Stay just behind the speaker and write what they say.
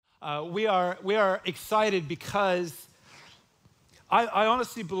We are excited because I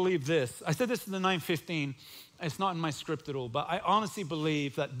honestly believe this. I said this in the 9:15. It's not in my script at all, but I honestly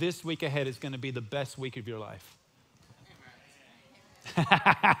believe that this week ahead is going to be the best week of your life.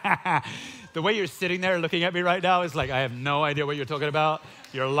 The way you're sitting there looking at me right now is like, I have no idea what you're talking about.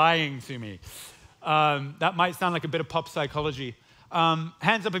 You're lying to me. That might sound like a bit of pop psychology.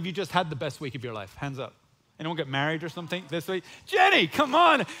 Hands up if you just had the best week of your life. Hands up. Anyone get married or something this week? Jenny, come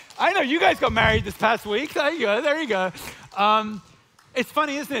on. I know you guys got married this past week. There you go. It's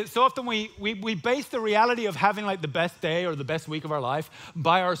funny, isn't it? So often we base the reality of having like the best day or the best week of our life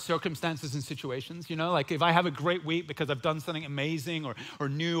by our circumstances and situations. You know, like if I have a great week because I've done something amazing or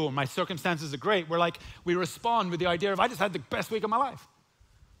new or my circumstances are great, we respond with the idea of I just had the best week of my life.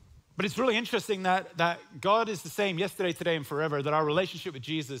 But it's really interesting that God is the same yesterday, today, and forever, that our relationship with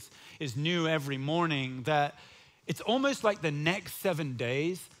Jesus is new every morning, that it's almost like the next 7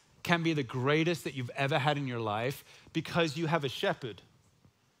 days can be the greatest that you've ever had in your life because you have a shepherd.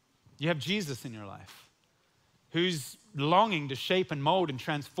 You have Jesus in your life who's longing to shape and mold and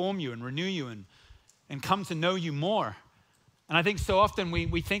transform you and renew you and come to know you more. And I think so often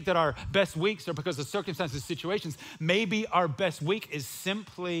we think that our best weeks are because of circumstances, situations. Maybe our best week is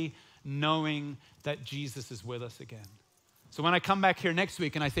simply knowing that Jesus is with us again. So when I come back here next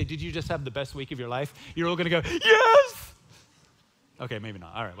week and I say, did you just have the best week of your life? You're all gonna go, yes! Okay, maybe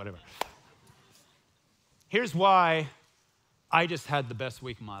not. All right, whatever. Here's why I just had the best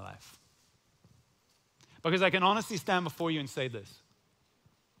week of my life. Because I can honestly stand before you and say this.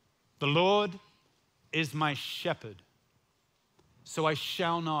 The Lord is my shepherd, so I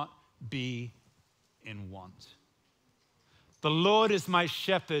shall not be in want. The Lord is my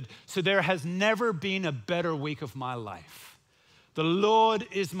shepherd, so there has never been a better week of my life. The Lord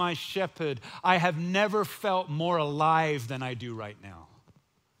is my shepherd. I have never felt more alive than I do right now.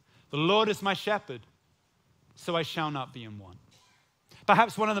 The Lord is my shepherd, so I shall not be in want.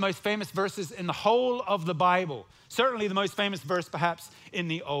 Perhaps one of the most famous verses in the whole of the Bible, certainly the most famous verse perhaps in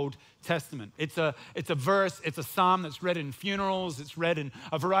the Old Testament. It's a verse, it's a psalm that's read in funerals, it's read in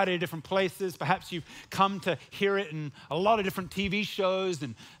a variety of different places. Perhaps you've come to hear it in a lot of different TV shows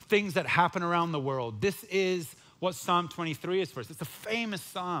and things that happen around the world. This is what Psalm 23 is for us. It's a famous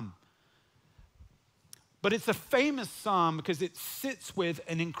psalm. But it's a famous psalm because it sits with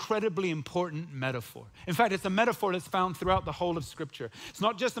an incredibly important metaphor. In fact, it's a metaphor that's found throughout the whole of Scripture. It's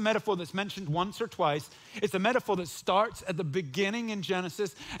not just a metaphor that's mentioned once or twice. It's a metaphor that starts at the beginning in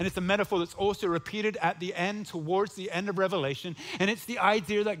Genesis, and it's a metaphor that's also repeated at the end, towards the end of Revelation, and it's the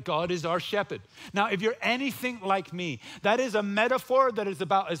idea that God is our shepherd. Now, if you're anything like me, that is a metaphor that is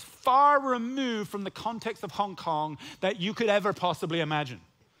about as far removed from the context of Hong Kong that you could ever possibly imagine.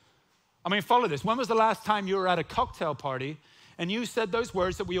 I mean, follow this. When was the last time you were at a cocktail party and you said those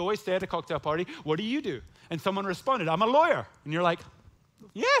words that we always say at a cocktail party? What do you do? And someone responded, I'm a lawyer. And you're like,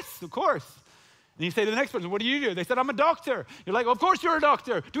 yes, of course. And you say to the next person, what do you do? They said, I'm a doctor. You're like, well, of course you're a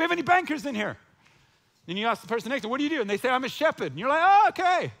doctor. Do we have any bankers in here? Then you ask the person next to, what do you do? And they say, I'm a shepherd. And you're like, oh,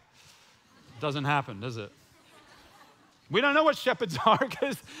 okay. Doesn't happen, does it? We don't know what shepherds are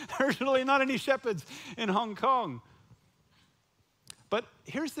because there's really not any shepherds in Hong Kong. But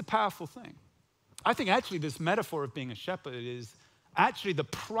here's the powerful thing. I think actually this metaphor of being a shepherd is actually the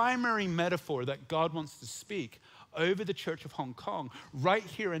primary metaphor that God wants to speak over the Church of Hong Kong right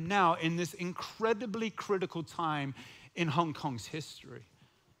here and now in this incredibly critical time in Hong Kong's history.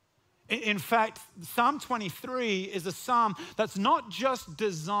 In fact, Psalm 23 is a psalm that's not just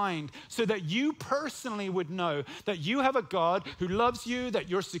designed so that you personally would know that you have a God who loves you, that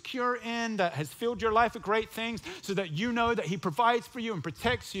you're secure in, that has filled your life with great things, so that you know that he provides for you and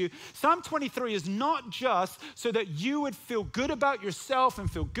protects you. Psalm 23 is not just so that you would feel good about yourself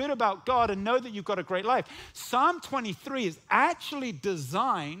and feel good about God and know that you've got a great life. Psalm 23 is actually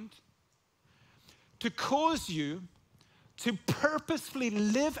designed to cause you to purposefully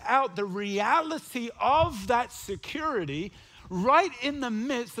live out the reality of that security right in the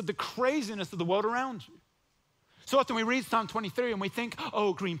midst of the craziness of the world around you. So often we read Psalm 23 and we think,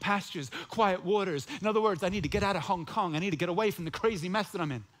 oh, green pastures, quiet waters. In other words, I need to get out of Hong Kong. I need to get away from the crazy mess that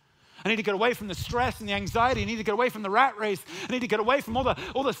I'm in. I need to get away from the stress and the anxiety. I need to get away from the rat race. I need to get away from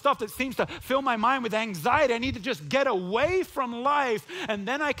all the stuff that seems to fill my mind with anxiety. I need to just get away from life, and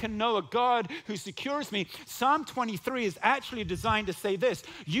then I can know a God who secures me. Psalm 23 is actually designed to say this: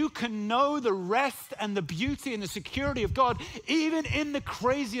 you can know the rest and the beauty and the security of God even in the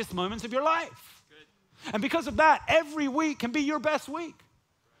craziest moments of your life. Good. And because of that, every week can be your best week.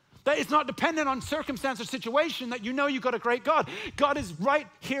 That it's not dependent on circumstance or situation, that you know you've got a great God. God is right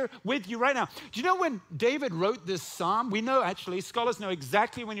here with you right now. Do you know when David wrote this psalm? We know actually, scholars know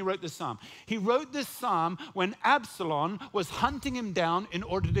exactly when he wrote this psalm. He wrote this psalm when Absalom was hunting him down in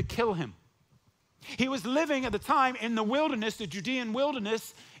order to kill him. He was living at the time in the wilderness, the Judean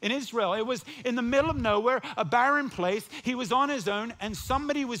wilderness in Israel. It was in the middle of nowhere, a barren place. He was on his own, and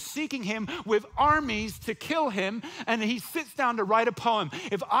somebody was seeking him with armies to kill him, and he sits down to write a poem.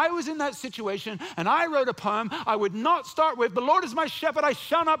 If I was in that situation and I wrote a poem, I would not start with, "The Lord is my shepherd, I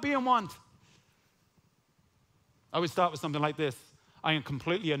shall not be in want." I would start with something like this: "I am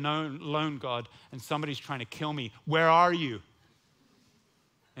completely alone, God, and somebody's trying to kill me. Where are you?"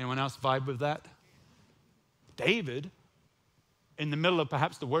 Anyone else vibe with that? David, in the middle of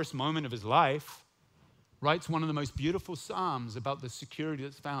perhaps the worst moment of his life, writes one of the most beautiful psalms about the security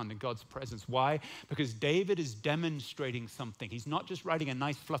that's found in God's presence. Why? Because David is demonstrating something. He's not just writing a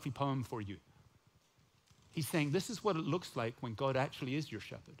nice fluffy poem for you. He's saying this is what it looks like when God actually is your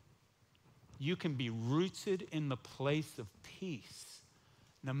shepherd. You can be rooted in the place of peace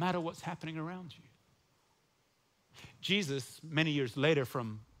no matter what's happening around you. Jesus, many years later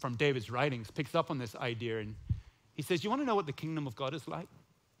from David's writings, picks up on this idea, and he says, you want to know what the kingdom of God is like?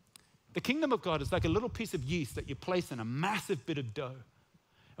 The kingdom of God is like a little piece of yeast that you place in a massive bit of dough.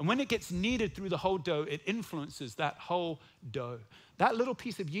 And when it gets kneaded through the whole dough, it influences that whole dough. That little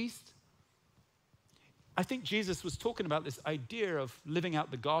piece of yeast, I think Jesus was talking about this idea of living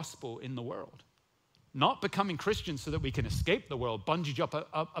out the gospel in the world. Not becoming Christians so that we can escape the world, bungee jump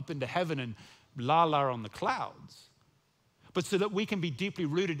up into heaven and la on the clouds, but so that we can be deeply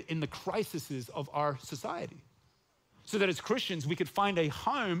rooted in the crises of our society. So that as Christians, we could find a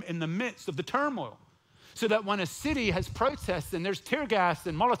home in the midst of the turmoil. So that when a city has protests and there's tear gas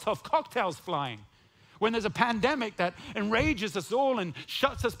and Molotov cocktails flying, when there's a pandemic that enrages us all and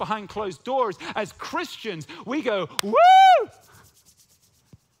shuts us behind closed doors, as Christians, we go, woo!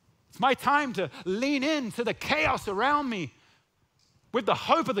 It's my time to lean into the chaos around me with the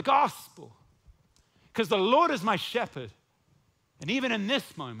hope of the gospel. Because the Lord is my shepherd. And even in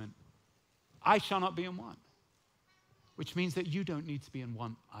this moment, I shall not be in want. Which means that you don't need to be in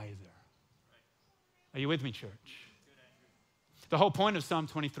want either. Are you with me, church? The whole point of Psalm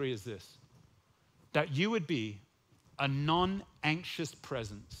 23 is this: that you would be a non-anxious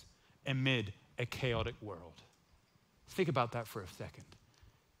presence amid a chaotic world. Think about that for a second.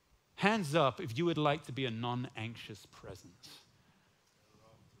 Hands up if you would like to be a non-anxious presence.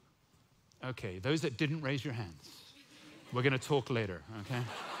 Okay, those that didn't raise your hands, we're going to talk later, okay?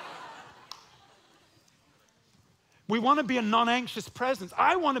 We want to be a non-anxious presence.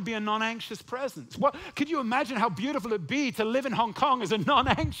 I want to be a non-anxious presence. What, could you imagine how beautiful it'd be to live in Hong Kong as a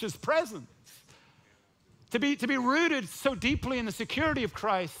non-anxious presence? To be rooted so deeply in the security of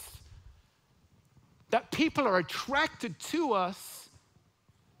Christ that people are attracted to us,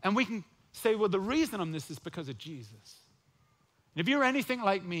 and we can say, well, the reason I'm this is because of Jesus. And if you're anything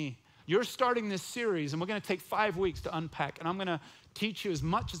like me, you're starting this series, and we're going to take 5 weeks to unpack, and I'm going to teach you as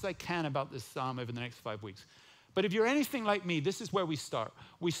much as I can about this psalm over the next 5 weeks. But if you're anything like me, this is where we start.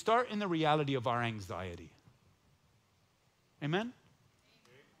 We start in the reality of our anxiety. Amen?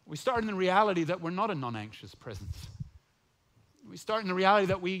 We start in the reality that we're not a non-anxious presence. We start in the reality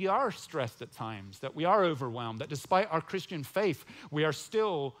that we are stressed at times, that we are overwhelmed, that despite our Christian faith, we are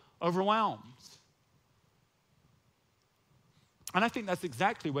still overwhelmed. And I think that's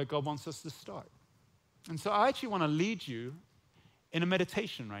exactly where God wants us to start. And so I actually want to lead you in a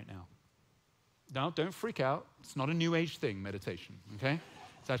meditation right now. Now, don't freak out. It's not a new age thing, meditation, okay?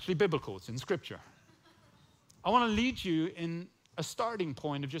 It's actually biblical. It's in Scripture. I want to lead you in a starting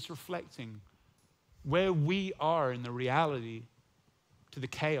point of just reflecting where we are in the reality to the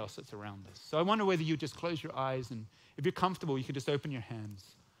chaos that's around us. So I wonder whether you just close your eyes, and if you're comfortable, you can just open your hands.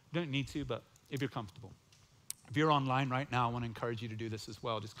 You don't need to, but if you're comfortable. If you're online right now, I want to encourage you to do this as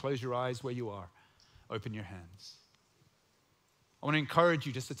well. Just close your eyes where you are. Open your hands. I want to encourage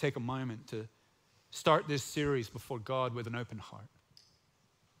you just to take a moment to start this series before God with an open heart.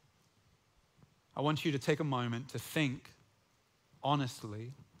 I want you to take a moment to think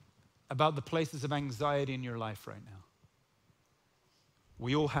honestly about the places of anxiety in your life right now.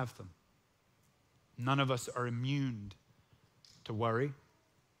 We all have them. None of us are immune to worry,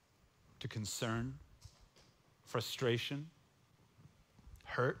 to concern, frustration,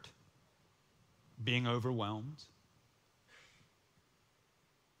 hurt, being overwhelmed.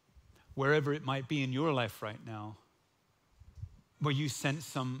 Wherever it might be in your life right now, where you sense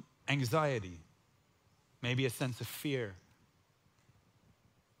some anxiety, maybe a sense of fear,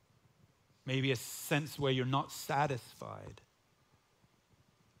 maybe a sense where you're not satisfied.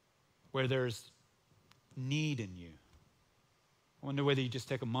 where there's need in you. I wonder whether you just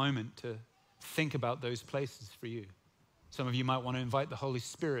take a moment to think about those places for you. Some of you might want to invite the Holy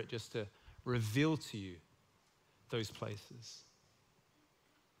Spirit just to reveal to you those places.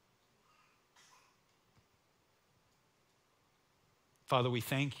 Father, we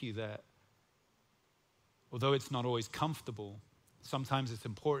thank you that although it's not always comfortable, sometimes it's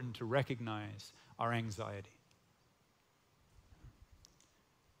important to recognize our anxiety.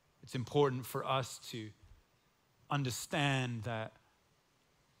 It's important for us to understand that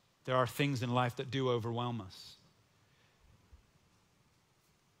there are things in life that do overwhelm us.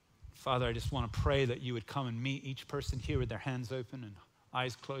 Father, I just want to pray that you would come and meet each person here with their hands open and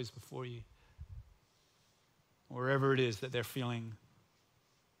eyes closed before you. Wherever it is that they're feeling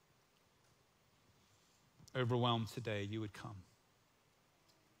overwhelmed today, you would come.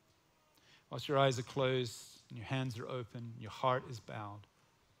 Whilst your eyes are closed and your hands are open, your heart is bowed,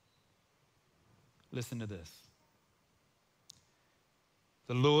 listen to this.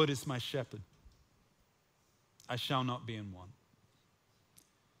 The Lord is my shepherd. I shall not be in want.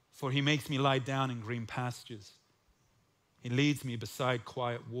 For he makes me lie down in green pastures. He leads me beside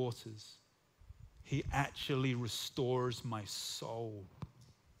quiet waters. He actually restores my soul.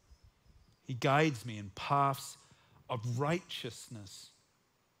 He guides me in paths of righteousness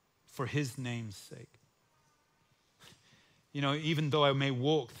for his name's sake. You know, even though I may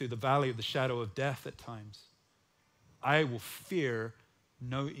walk through the valley of the shadow of death at times, I will fear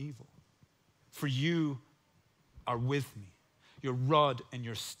no evil, for you are with me. Your rod and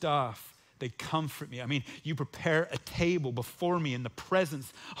your staff, they comfort me. I mean, you prepare a table before me in the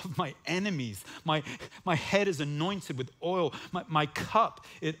presence of my enemies. My head is anointed with oil. My cup,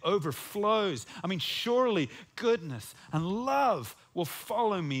 it overflows. I mean, surely goodness and love will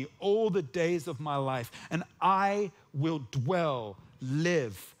follow me all the days of my life, and I will dwell,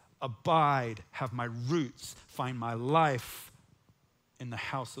 live, abide, have my roots, find my life in the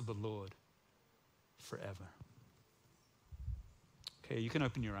house of the Lord forever. Okay, you can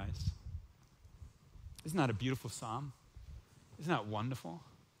open your eyes. Isn't that a beautiful psalm? Isn't that wonderful?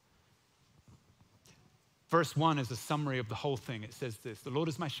 Verse 1 is a summary of the whole thing. It says this: the Lord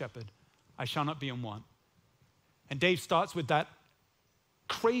is my shepherd, I shall not be in want. And Dave starts with that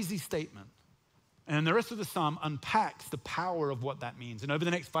crazy statement. And then the rest of the psalm unpacks the power of what that means. And over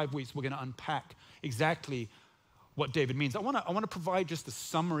the next 5 weeks, we're going to unpack exactly what David means. I want to provide just a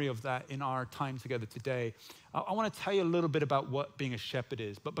summary of that in our time together today. I want to tell you a little bit about what being a shepherd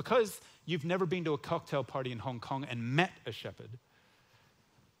is. But because you've never been to a cocktail party in Hong Kong and met a shepherd,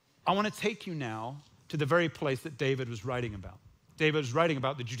 I want to take you now to the very place that David was writing about. David was writing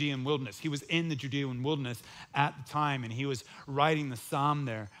about the Judean wilderness. He was in the Judean wilderness at the time, and he was writing the psalm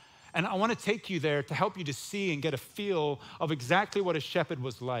there. And I want to take you there to help you to see and get a feel of exactly what a shepherd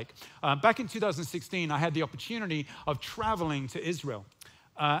was like. Back in 2016, I had the opportunity of traveling to Israel.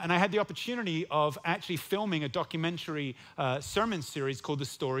 And I had the opportunity of actually filming a documentary sermon series called The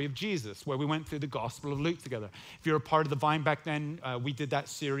Story of Jesus, where we went through the Gospel of Luke together. If you're a part of the Vine back then, we did that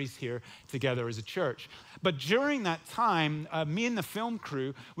series here together as a church. But during that time, me and the film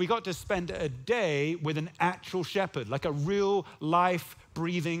crew, we got to spend a day with an actual shepherd, like a real life,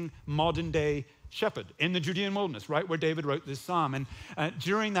 breathing, modern day shepherd in the Judean wilderness, right where David wrote this psalm. And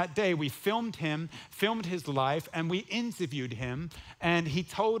during that day, we filmed him, filmed his life, and we interviewed him, and he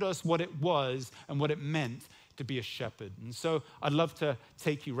told us what it was and what it meant to be a shepherd. And so I'd love to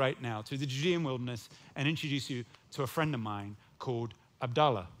take you right now to the Judean wilderness and introduce you to a friend of mine called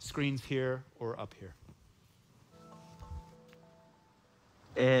Abdallah. Screens here or up here.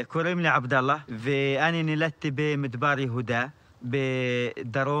 קוראים لي عبد الله وأنا نلت بمدبر يهودا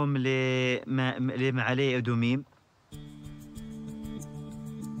بدروم لمعالي أدوميم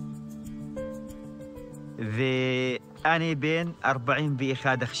وأنا بين 40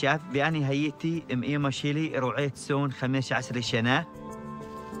 بإخاد خشاف وأنا هيتي مقيمة شيلي رعيت سون 15 سنة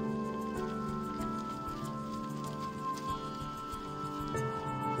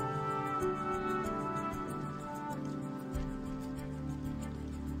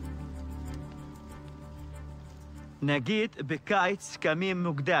نجيت بكايتس كمين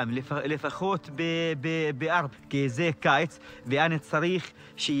مقدام لفخوت بأرب كي زي كايتس بأنا تصريخ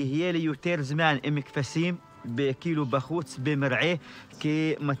شي هي لي يوتير زمان امك فسيم بكيلو بخوت بمرعيه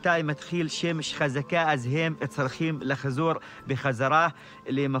كي متاي متخيل شمش خزكاء ازهيم تصرخيم لخزور بخزراه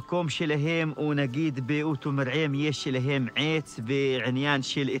لمكوم شلهيم ونجيد بأوتو مرعيم يش لهيم عيت بعنيان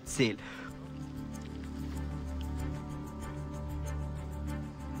شيل اتسيل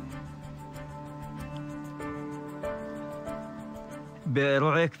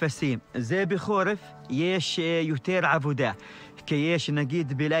برعيك فسيم زي بخورف يش يوتير عبودا כי יש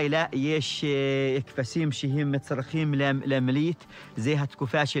נגיד בלילה, יש כבשים שהם צריכים למליט, זה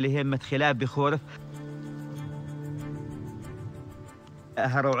התקופה שלהם מתחילה בחורף.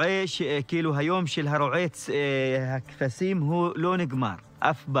 הרועש, כאילו היום של הרועץ הכבשים הוא לא נגמר,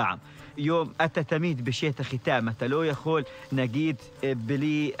 אף פעם. יום אתה תמיד בשטח איתם, אתה לא יכול, נגיד,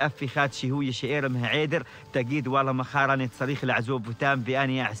 בלי אף אחד שהוא יישאר מהעדר, תגיד, וואלה, מחר אני צריך לעזוב אותם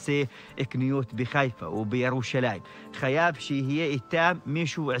ואני אעשה קניות בחיפה או בירושלים. חייב שיהיה איתם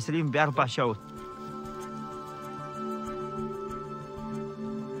מישהו 24 שעות.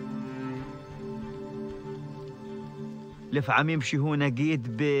 לפעמים שהוא נגיד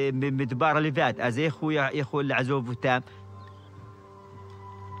במדבר לבד, אז איך הוא יכול לעזוב אותם?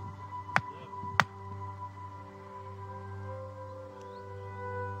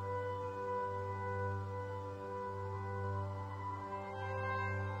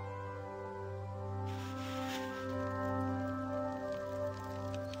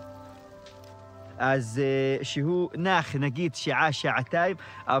 אז שהוא נח נגיד שעה, שעתיים,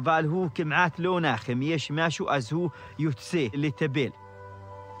 אבל הוא כמעט לא נח. אם יש משהו אז הוא יוצא לטבל.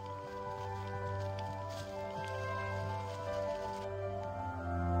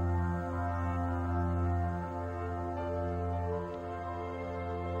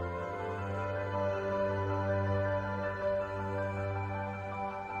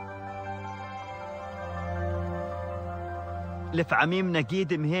 לפעמים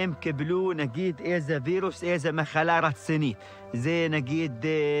נגיד אם הם קיבלו נגיד איזה וירוס, איזה מחלה רצינית, זה נגיד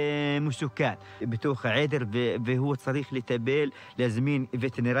מסוכן בתוך העדר והוא צריך לטפל, להזמין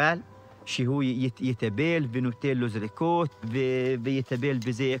וטרינר שהוא יטפל ונותן לו זריקות ויטפל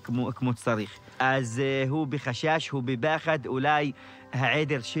בזה כמו צריך. אז הוא בחשש, הוא בפחד, אולי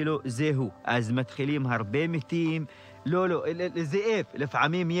העדר שלו זה הוא. אז מתחילים הרבה מתים. לא, זאב,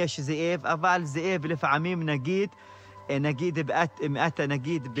 לפעמים יש זאב, אבל זאב לפעמים נגיד אם אתה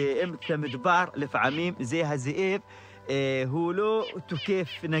נגיד באמצע מדבר, לפעמים זה הזאב, הוא לא תוקף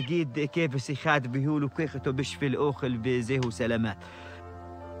נגיד כבש אחד והוא לוקח אותו בשביל אוכל וזהו סלמת.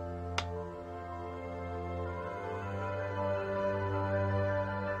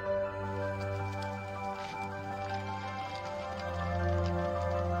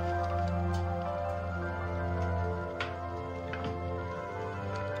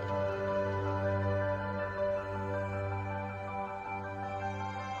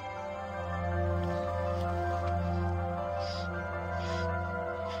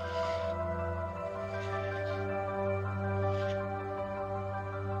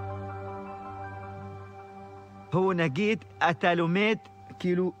 הוא נגיד, אתה לומד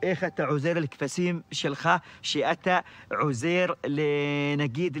כאילו איך אתה עוזר לכבשים שלך, שאתה עוזר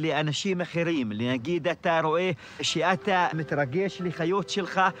נגיד לאנשים אחרים. נגיד אתה רואה שאתה מתרגש לחיות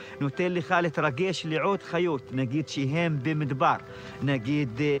שלך, נותן לך להתרגש לעוד חיות, נגיד שהם במדבר. נגיד,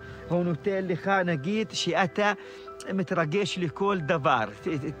 הוא נותן לך נגיד שאתה מתרגש לכל דבר,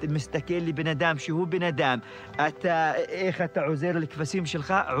 מסתכל לבן אדם שהוא בן אדם, איך אתה עוזר לכבשים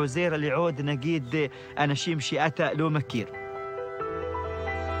שלך, עוזר לעוד נגיד אנשים שאתה לא מכיר.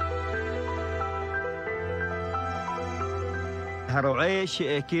 הרועש,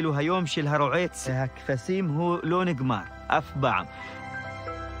 כאילו היום של הרועץ הכבשים הוא לא נגמר, אף פעם.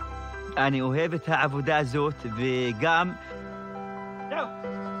 אני אוהב את העבודה הזאת וגם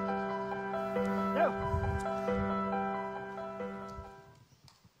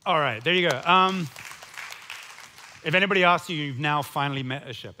All right, there you go. If anybody asks you, you've now finally met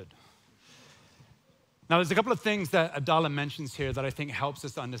a shepherd. Now, there's a couple of things that Abdallah mentions here that I think helps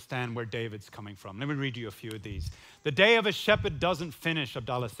us to understand where David's coming from. Let me read you a few of these. The day of a shepherd doesn't finish,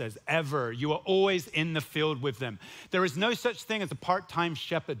 Abdallah says, ever. You are always in the field with them. There is no such thing as a part-time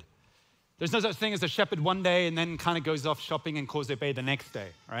shepherd. There's no such thing as a shepherd one day and then kind of goes off shopping in Khoseh Bay the next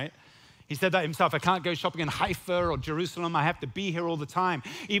day, right? He said that himself. I can't go shopping in Haifa or Jerusalem. I have to be here all the time.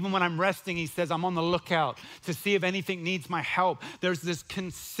 Even when I'm resting, he says, I'm on the lookout to see if anything needs my help. There's this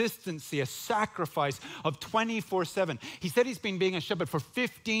consistency, a sacrifice of 24/7. He said he's been being a shepherd for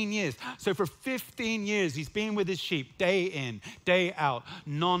 15 years. So for 15 years, he's been with his sheep day in, day out,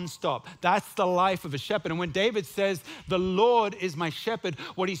 nonstop. That's the life of a shepherd. And when David says, the Lord is my shepherd,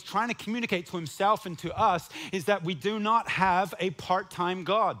 what he's trying to communicate to himself and to us is that we do not have a part-time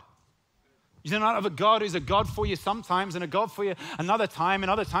God. You do not have a God who's a God for you sometimes and a God for you another time, and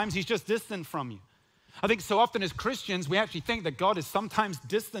other times he's just distant from you. I think so often as Christians, we actually think that God is sometimes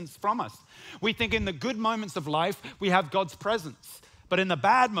distant from us. We think in the good moments of life, we have God's presence. But in the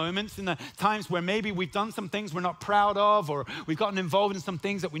bad moments, in the times where maybe we've done some things we're not proud of, or we've gotten involved in some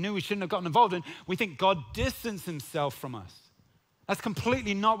things that we knew we shouldn't have gotten involved in, we think God distanced himself from us. That's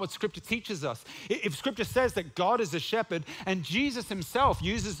completely not what Scripture teaches us. If Scripture says that God is a shepherd, and Jesus himself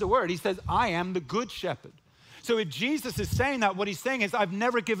uses the word, he says, I am the good shepherd. So if Jesus is saying that, what he's saying is, I've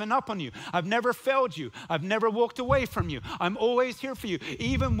never given up on you. I've never failed you. I've never walked away from you. I'm always here for you.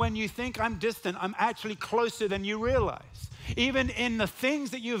 Even when you think I'm distant, I'm actually closer than you realize. Even in the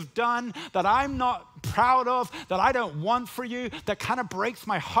things that you've done that I'm not proud of, that I don't want for you, that kind of breaks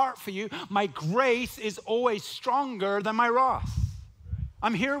my heart for you, my grace is always stronger than my wrath.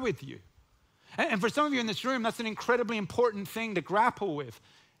 I'm here with you. And for some of you in this room, that's an incredibly important thing to grapple with.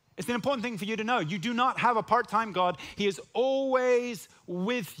 It's an important thing for you to know. You do not have a part-time God. He is always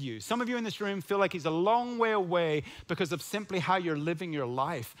with you. Some of you in this room feel like he's a long way away because of simply how you're living your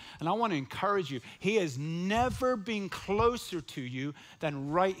life. And I want to encourage you. He has never been closer to you than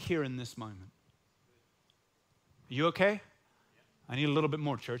right here in this moment. Are you okay? I need a little bit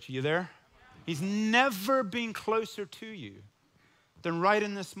more, church. Are you there? He's never been closer to you than right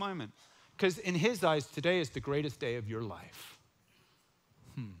in this moment. Because in his eyes, today is the greatest day of your life.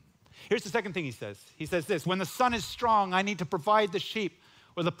 Here's the second thing he says. He says this, when the sun is strong, I need to provide the sheep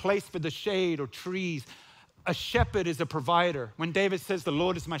with a place for the shade or trees. A shepherd is a provider. When David says the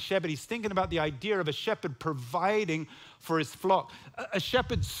Lord is my shepherd, he's thinking about the idea of a shepherd providing for his flock. A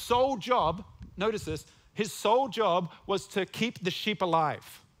shepherd's sole job, notice this, his sole job was to keep the sheep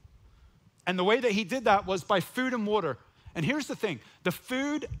alive. And the way that he did that was by food and water. And here's the thing, the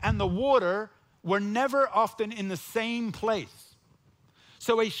food and the water were never often in the same place.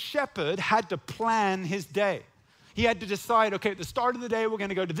 So a shepherd had to plan his day. He had to decide, okay, at the start of the day, we're going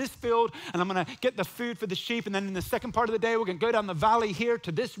to go to this field and I'm going to get the food for the sheep. And then in the second part of the day, we're going to go down the valley here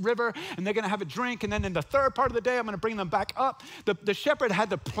to this river and they're going to have a drink. And then in the third part of the day, I'm going to bring them back up. The shepherd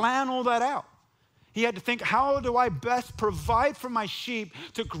had to plan all that out. He had to think, how do I best provide for my sheep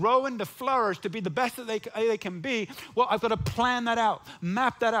to grow and to flourish, to be the best that they can be? Well, I've got to plan that out,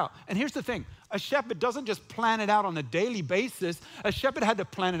 map that out. And here's the thing. A shepherd doesn't just plan it out on a daily basis. A shepherd had to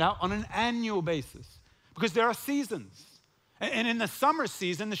plan it out on an annual basis because there are seasons. And in the summer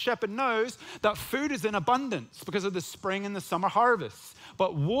season, the shepherd knows that food is in abundance because of the spring and the summer harvests,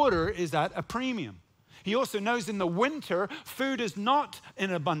 but water is at a premium. He also knows in the winter, food is not in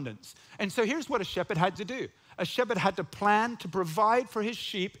abundance. And so here's what a shepherd had to do. A shepherd had to plan to provide for his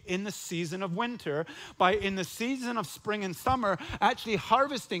sheep in the season of winter by, in the season of spring and summer, actually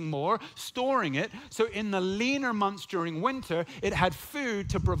harvesting more, storing it. So in the leaner months during winter, it had food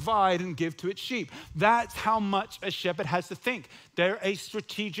to provide and give to its sheep. That's how much a shepherd has to think. They're a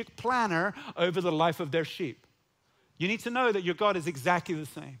strategic planner over the life of their sheep. You need to know that your God is exactly the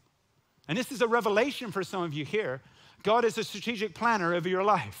same. And this is a revelation for some of you here. God is a strategic planner over your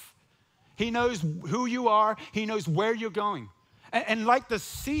life. He knows who you are. He knows where you're going. And like the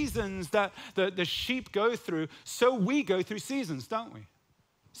seasons that the sheep go through, so we go through seasons, don't we?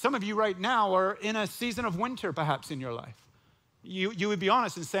 Some of you right now are in a season of winter perhaps in your life. You would be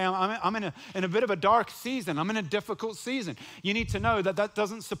honest and say, I'm in a bit of a dark season. I'm in a difficult season. You need to know that that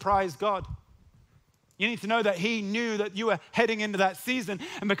doesn't surprise God. You need to know that he knew that you were heading into that season.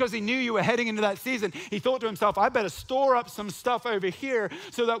 And because he knew you were heading into that season, he thought to himself, I better store up some stuff over here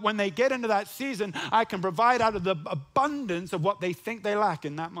so that when they get into that season, I can provide out of the abundance of what they think they lack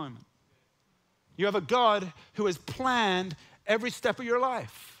in that moment. You have a God who has planned every step of your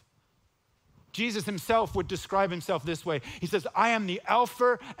life. Jesus himself would describe himself this way. He says, I am the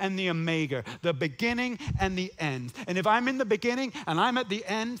Alpha and the Omega, the beginning and the end. And if I'm in the beginning and I'm at the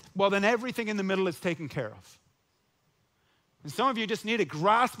end, well, then everything in the middle is taken care of. And some of you just need to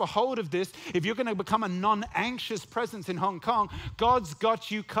grasp a hold of this. If you're going to become a non-anxious presence in Hong Kong, God's got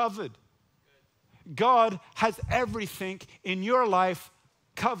you covered. God has everything in your life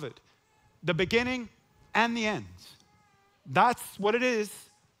covered. The beginning and the end. That's what it is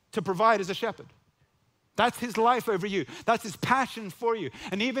to provide as a shepherd. That's his life over you. That's his passion for you.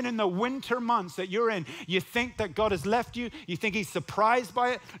 And even in the winter months that you're in, you think that God has left you. You think he's surprised by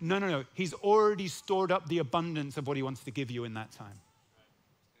it. No. He's already stored up the abundance of what he wants to give you in that time.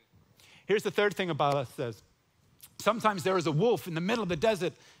 Here's the third thing about says. Sometimes there is a wolf in the middle of the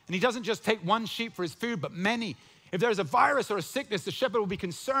desert, and he doesn't just take one sheep for his food, but many. If there's a virus or a sickness, the shepherd will be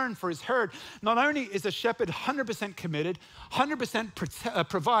concerned for his herd. Not only is the shepherd 100% committed, 100%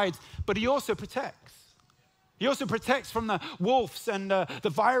 provides, but he also protects. He also protects from the wolves and the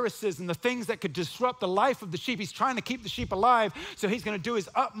viruses and the things that could disrupt the life of the sheep. He's trying to keep the sheep alive, so he's going to do his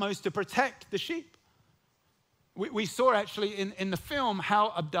utmost to protect the sheep. We saw actually in the film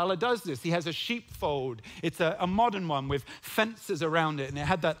how Abdallah does this. He has a sheepfold. It's a modern one with fences around it, and it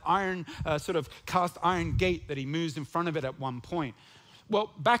had that iron, sort of cast iron gate that he moves in front of it at one point.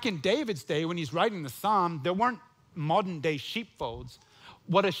 Well, back in David's day, when he's writing the psalm, there weren't modern day sheepfolds,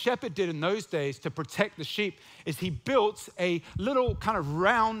 what a shepherd did in those days to protect the sheep is he built a little kind of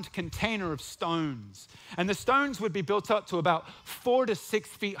round container of stones. And the stones would be built up to about 4 to 6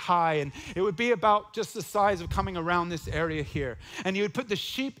 feet high. And it would be about just the size of coming around this area here. And he would put the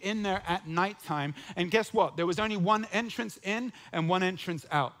sheep in there at nighttime. And guess what? There was only one entrance in and one entrance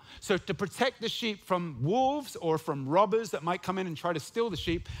out. So to protect the sheep from wolves or from robbers that might come in and try to steal the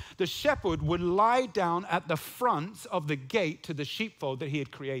sheep, the shepherd would lie down at the front of the gate to the sheepfold that he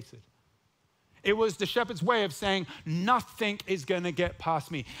had created. It was the shepherd's way of saying, nothing is going to get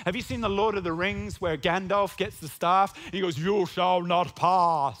past me. Have you seen the Lord of the Rings where Gandalf gets the staff? And he goes, you shall not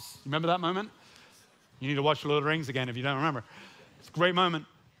pass. Remember that moment? You need to watch the Lord of the Rings again if you don't remember. It's a great moment.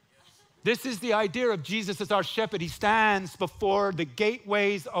 This is the idea of Jesus as our shepherd. He stands before the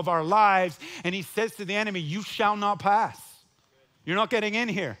gateways of our lives and he says to the enemy, you shall not pass. You're not getting in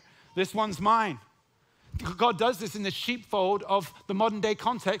here. This one's mine. God does this in the sheepfold of the modern day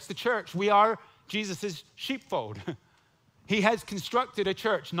context, the church. We are Jesus' sheepfold. He has constructed a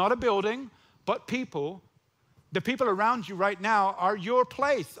church, not a building, but people. The people around you right now are your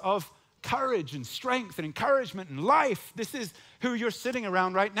place of courage and strength and encouragement and life. This is who you're sitting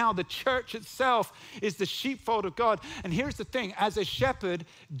around right now. The church itself is the sheepfold of God. And here's the thing, as a shepherd,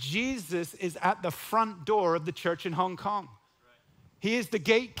 Jesus is at the front door of the church in Hong Kong. He is the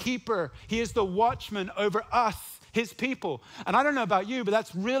gatekeeper. He is the watchman over us, his people. And I don't know about you, but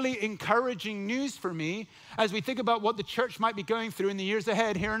that's really encouraging news for me as we think about what the church might be going through in the years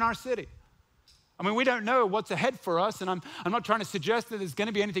ahead here in our city. I mean, we don't know what's ahead for us, and I'm not trying to suggest that there's going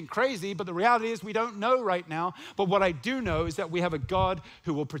to be anything crazy, but the reality is we don't know right now. But what I do know is that we have a God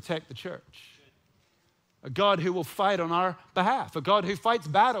who will protect the church, a God who will fight on our behalf, a God who fights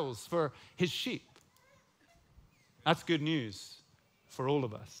battles for his sheep. That's good news for all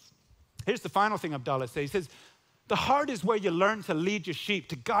of us. Here's the final thing Abdallah says. He says, the heart is where you learn to lead your sheep,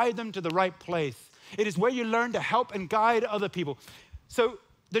 to guide them to the right place. It is where you learn to help and guide other people. So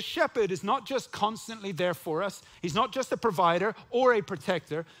the shepherd is not just constantly there for us. He's not just a provider or a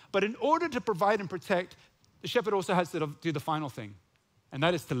protector, but in order to provide and protect, the shepherd also has to do the final thing, and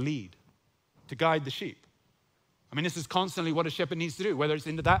that is to lead, to guide the sheep. I mean, this is constantly what a shepherd needs to do, whether it's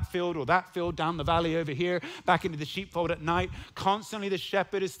into that field or that field, down the valley over here, back into the sheepfold at night. Constantly the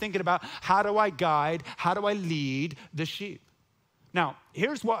shepherd is thinking about, how do I guide, how do I lead the sheep? Now,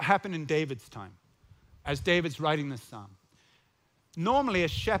 here's what happened in David's time, as David's writing this psalm. Normally, a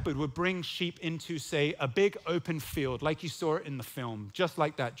shepherd would bring sheep into, say, a big open field, like you saw it in the film, just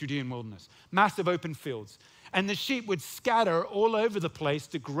like that, Judean wilderness, massive open fields. And the sheep would scatter all over the place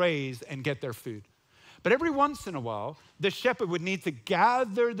to graze and get their food. But every once in a while, the shepherd would need to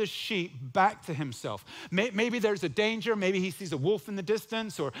gather the sheep back to himself. Maybe there's a danger, maybe he sees a wolf in the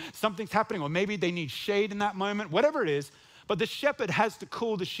distance, or something's happening, or maybe they need shade in that moment, whatever it is, but the shepherd has to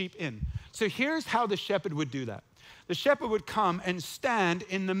call the sheep in. So here's how the shepherd would do that. The shepherd would come and stand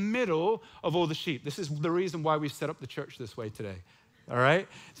in the middle of all the sheep. This is the reason why we set up the church this way today, all right?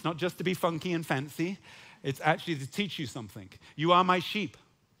 It's not just to be funky and fancy. It's actually to teach you something. You are my sheep.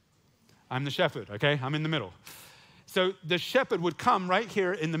 I'm the shepherd, okay? I'm in the middle. So the shepherd would come right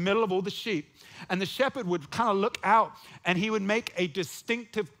here in the middle of all the sheep, and the shepherd would kind of look out, and he would make a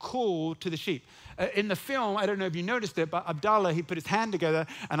distinctive call to the sheep. In the film, I don't know if you noticed it, but Abdallah, he put his hand together,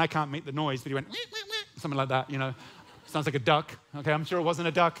 and I can't make the noise, but he went, something like that, you know. Sounds like a duck, okay? I'm sure it wasn't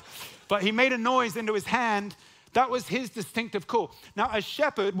a duck. But he made a noise into his hand. That was his distinctive call. Now, a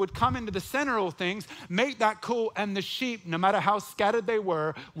shepherd would come into the center of things, make that call, and the sheep, no matter how scattered they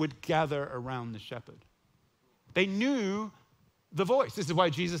were, would gather around the shepherd. They knew the voice. This is why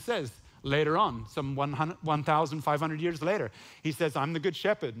Jesus says later on, some 1,500 years later, he says, I'm the good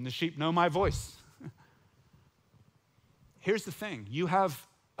shepherd, and the sheep know my voice. Here's the thing. You have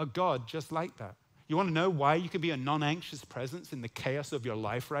a God just like that. You want to know why you can be a non-anxious presence in the chaos of your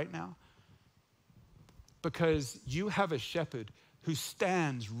life right now? Because you have a shepherd who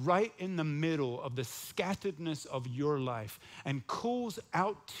stands right in the middle of the scatteredness of your life and calls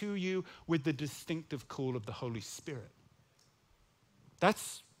out to you with the distinctive call of the Holy Spirit.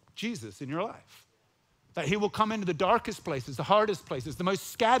 That's Jesus in your life. That he will come into the darkest places, the hardest places, the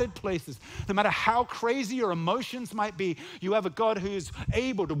most scattered places. No matter how crazy your emotions might be, you have a God who is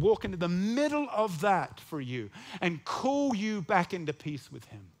able to walk into the middle of that for you and call you back into peace with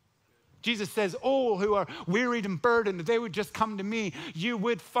him. Jesus says, all who are wearied and burdened, if they would just come to me, you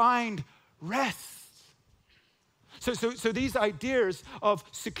would find rest. So these ideas of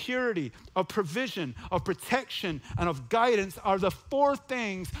security, of provision, of protection, and of guidance are the four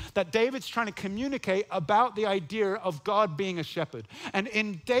things that David's trying to communicate about the idea of God being a shepherd. And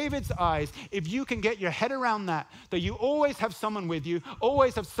in David's eyes, if you can get your head around that you always have someone with you,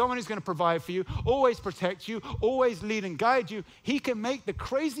 always have someone who's going to provide for you, always protect you, always lead and guide you, he can make the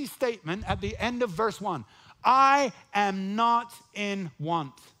crazy statement at the end of verse 1, I am not in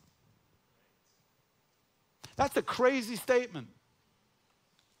want. That's a crazy statement.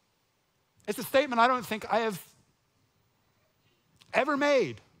 It's a statement I don't think I have ever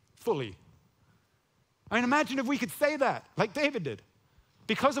made fully. I mean, imagine if we could say that like David did.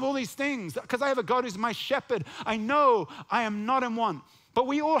 Because of all these things, because I have a God who's my shepherd, I know I am not in want. But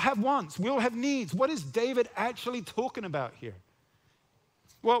we all have wants. We all have needs. What is David actually talking about here?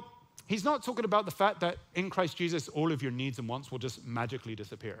 Well, he's not talking about the fact that in Christ Jesus, all of your needs and wants will just magically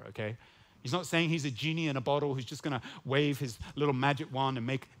disappear, okay? He's not saying he's a genie in a bottle who's just going to wave his little magic wand and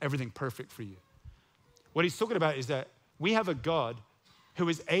make everything perfect for you. What he's talking about is that we have a God who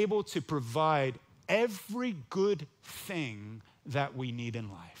is able to provide every good thing that we need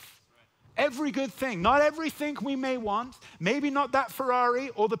in life. Every good thing, not everything we may want, maybe not that Ferrari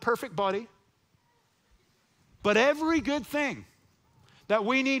or the perfect body, but every good thing that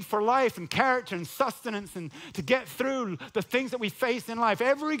we need for life and character and sustenance and to get through the things that we face in life.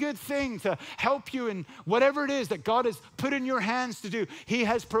 Every good thing to help you in whatever it is that God has put in your hands to do. He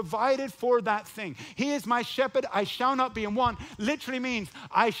has provided for that thing. He is my shepherd, I shall not be in want. Literally means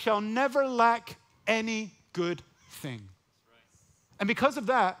I shall never lack any good thing. And because of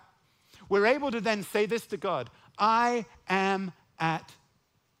that, we're able to then say this to God, I am at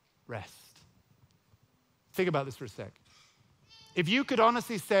rest. Think about this for a sec. If you could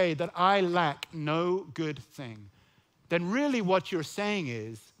honestly say that I lack no good thing, then really what you're saying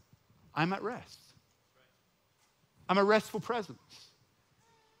is, I'm at rest. I'm a restful presence.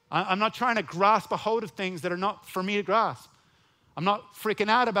 I'm not trying to grasp a hold of things that are not for me to grasp. I'm not freaking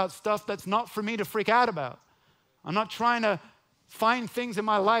out about stuff that's not for me to freak out about. I'm not trying to find things in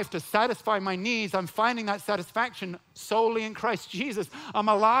my life to satisfy my needs. I'm finding that satisfaction solely in Christ Jesus. I'm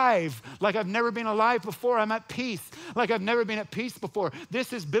alive like I've never been alive before. I'm at peace like I've never been at peace before.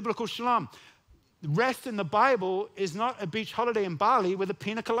 This is biblical shalom. Rest in the Bible is not a beach holiday in Bali with a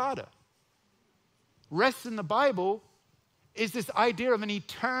pina colada. Rest in the Bible is this idea of an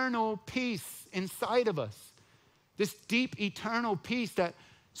eternal peace inside of us. This deep eternal peace that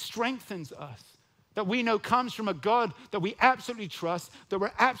strengthens us, that we know comes from a God that we absolutely trust, that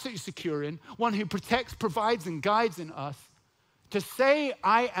we're absolutely secure in, one who protects, provides, and guides in us. To say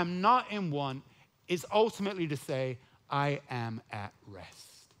I am not in want is ultimately to say I am at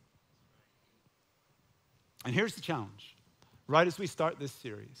rest. And here's the challenge, right as we start this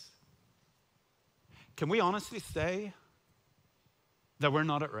series. Can we honestly say that we're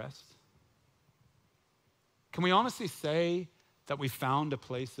not at rest? Can we honestly say that we found a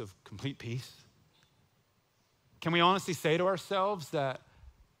place of complete peace? Can we honestly say to ourselves that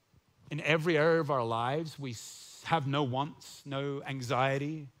in every area of our lives, we have no wants, no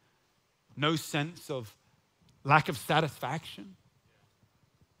anxiety, no sense of lack of satisfaction?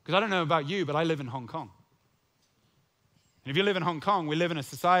 Because I don't know about you, but I live in Hong Kong. And if you live in Hong Kong, we live in a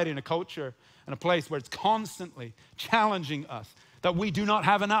society and a culture and a place where it's constantly challenging us that we do not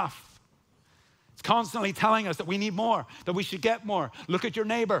have enough. It's constantly telling us that we need more, that we should get more. Look at your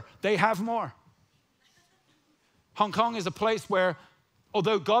neighbor, they have more. Hong Kong is a place where,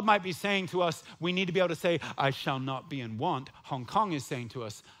 although God might be saying to us, we need to be able to say, I shall not be in want, Hong Kong is saying to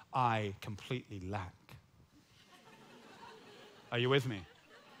us, I completely lack. Are you with me?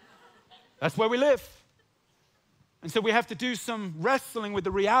 That's where we live. And so we have to do some wrestling with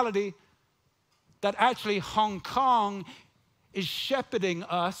the reality that actually Hong Kong is shepherding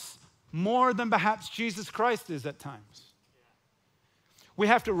us more than perhaps Jesus Christ is at times. We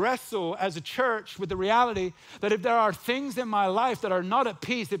have to wrestle as a church with the reality that if there are things in my life that are not at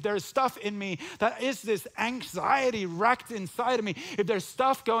peace, if there is stuff in me that is this anxiety racked inside of me, if there's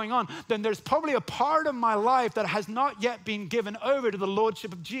stuff going on, then there's probably a part of my life that has not yet been given over to the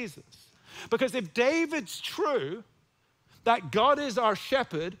lordship of Jesus. Because if David's true, that God is our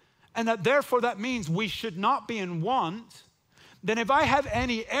shepherd, and that therefore that means we should not be in want, then if I have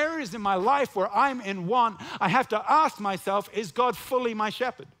any areas in my life where I'm in want, I have to ask myself, is God fully my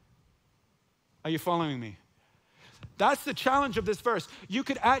shepherd? Are you following me? That's the challenge of this verse. You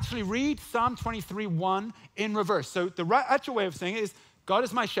could actually read Psalm 23:1 in reverse. So the actual way of saying it is, God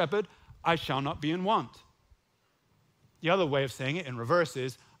is my shepherd, I shall not be in want. The other way of saying it in reverse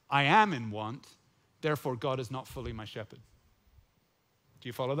is, I am in want, therefore God is not fully my shepherd. Do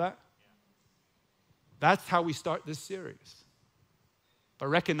you follow that? That's how we start this series, by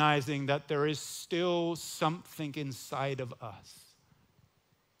recognizing that there is still something inside of us.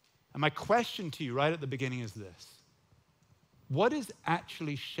 And my question to you right at the beginning is this: what is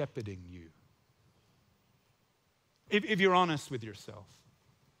actually shepherding you? If you're honest with yourself,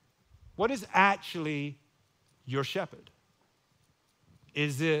 what is actually your shepherd?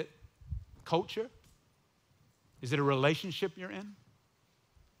 Is it culture? Is it a relationship you're in?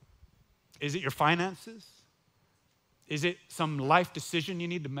 Is it your finances? Is it some life decision you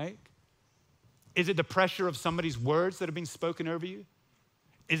need to make? Is it the pressure of somebody's words that have been spoken over you?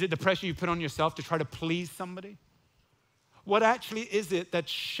 Is it the pressure you put on yourself to try to please somebody? What actually is it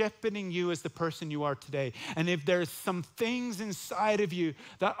that's shepherding you as the person you are today? And if there's some things inside of you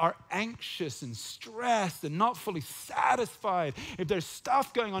that are anxious and stressed and not fully satisfied, if there's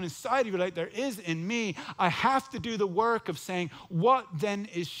stuff going on inside of you like there is in me, I have to do the work of saying, what then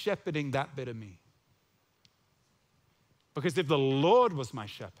is shepherding that bit of me? Because if the Lord was my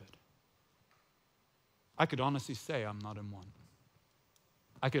shepherd, I could honestly say I'm not in one.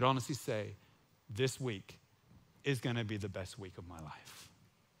 I could honestly say this week is going to be the best week of my life.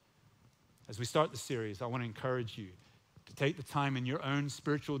 As we start the series, I want to encourage you to take the time in your own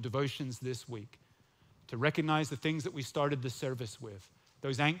spiritual devotions this week to recognize the things that we started the service with,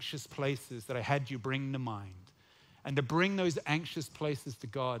 those anxious places that I had you bring to mind, and to bring those anxious places to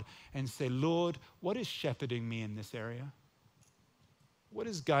God and say, Lord, what is shepherding me in this area? What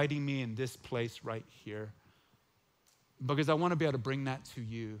is guiding me in this place right here? Because I want to be able to bring that to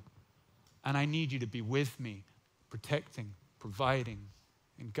you, and I need you to be with me, protecting, providing,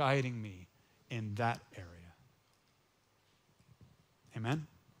 and guiding me in that area. Amen?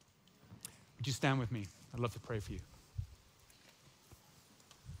 Would you stand with me? I'd love to pray for you.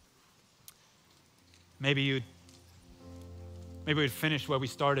 Maybe we'd finish where we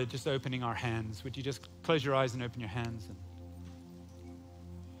started, just opening our hands. Would you just close your eyes and open your hands? And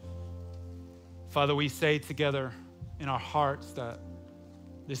Father, we say together in our hearts that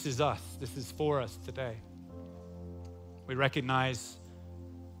this is us. This is for us today. We recognize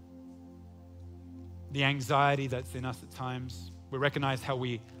the anxiety that's in us at times. We recognize how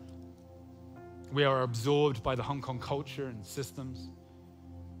we are absorbed by the Hong Kong culture and systems.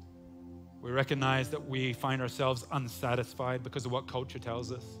 We recognize that we find ourselves unsatisfied because of what culture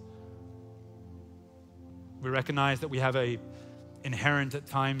tells us. We recognize that we have a inherent at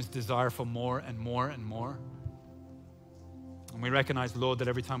times desire for more and more and more. And we recognize, Lord, that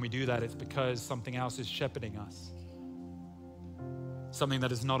every time we do that, it's because something else is shepherding us. Something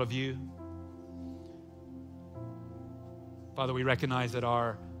that is not of you. Father, we recognize that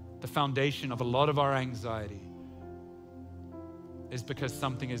the foundation of a lot of our anxiety is because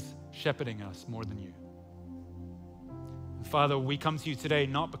something is shepherding us more than you. And Father, we come to you today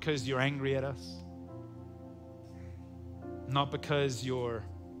not because you're angry at us, not because you're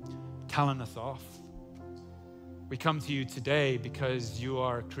telling us off. We come to you today because you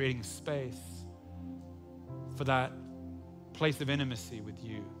are creating space for that place of intimacy with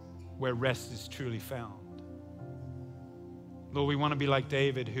you where rest is truly found. Lord, we want to be like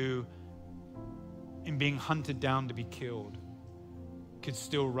David, who in being hunted down to be killed could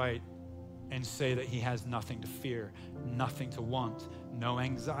still write and say that he has nothing to fear, nothing to want, no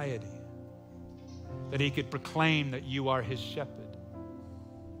anxiety. That he could proclaim that you are his shepherd,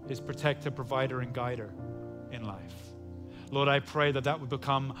 his protector, provider, and guider in life. Lord, I pray that would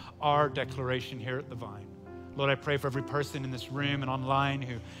become our declaration here at the Vine. Lord, I pray for every person in this room and online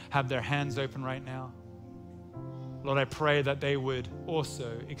who have their hands open right now. Lord, I pray that they would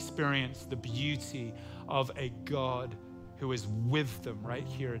also experience the beauty of a God who is with them right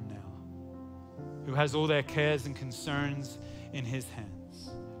here and now, who has all their cares and concerns in his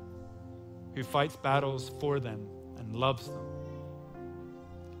hands, who fights battles for them and loves them.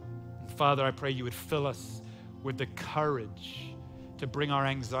 And Father, I pray you would fill us with the courage to bring our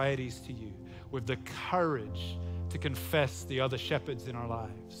anxieties to you, with the courage to confess the other shepherds in our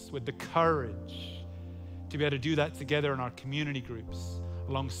lives, with the courage to be able to do that together in our community groups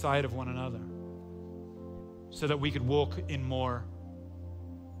alongside of one another, so that we could walk in more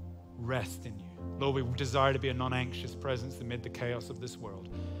rest in you. Lord, we desire to be a non-anxious presence amid the chaos of this world.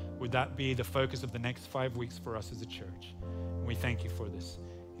 Would that be the focus of the next 5 weeks for us as a church? And we thank you for this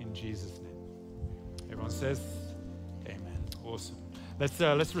in Jesus' name. Everyone says, amen. Awesome.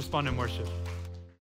 Let's respond in worship.